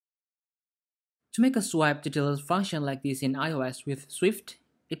To make a swipe to delete function like this in iOS with Swift,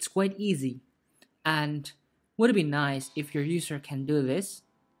 it's quite easy. And would it be nice if your user can do this?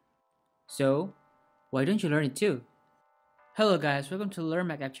 So, why don't you learn it too? Hello guys, welcome to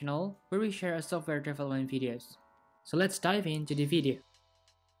learnmakeapp channel where we share our software development videos. So let's dive into the video.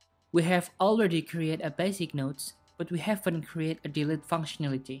 We have already created a basic notes, but we haven't created a delete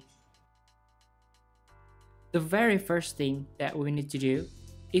functionality. The very first thing that we need to do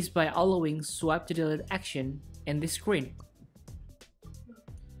is by allowing swipe to delete action in this screen.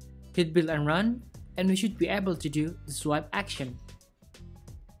 Hit build and run, and we should be able to do the swipe action.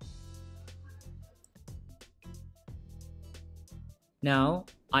 Now,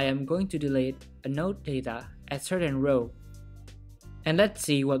 I am going to delete a node data at certain row. And let's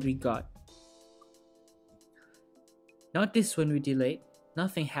see what we got. Notice when we delete,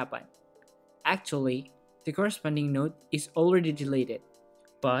 nothing happened. Actually, the corresponding node is already deleted,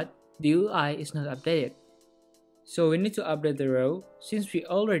 but the UI is not updated. So we need to update the row since we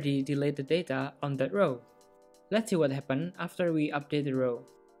already deleted the data on that row. Let's see what happened after we update the row.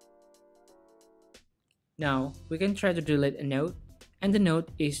 Now, we can try to delete a node and the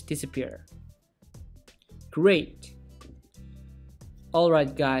node is disappear. Great!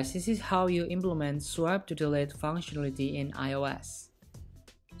 Alright guys, this is how you implement swipe to delete functionality in iOS.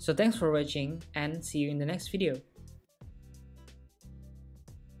 So thanks for watching and see you in the next video.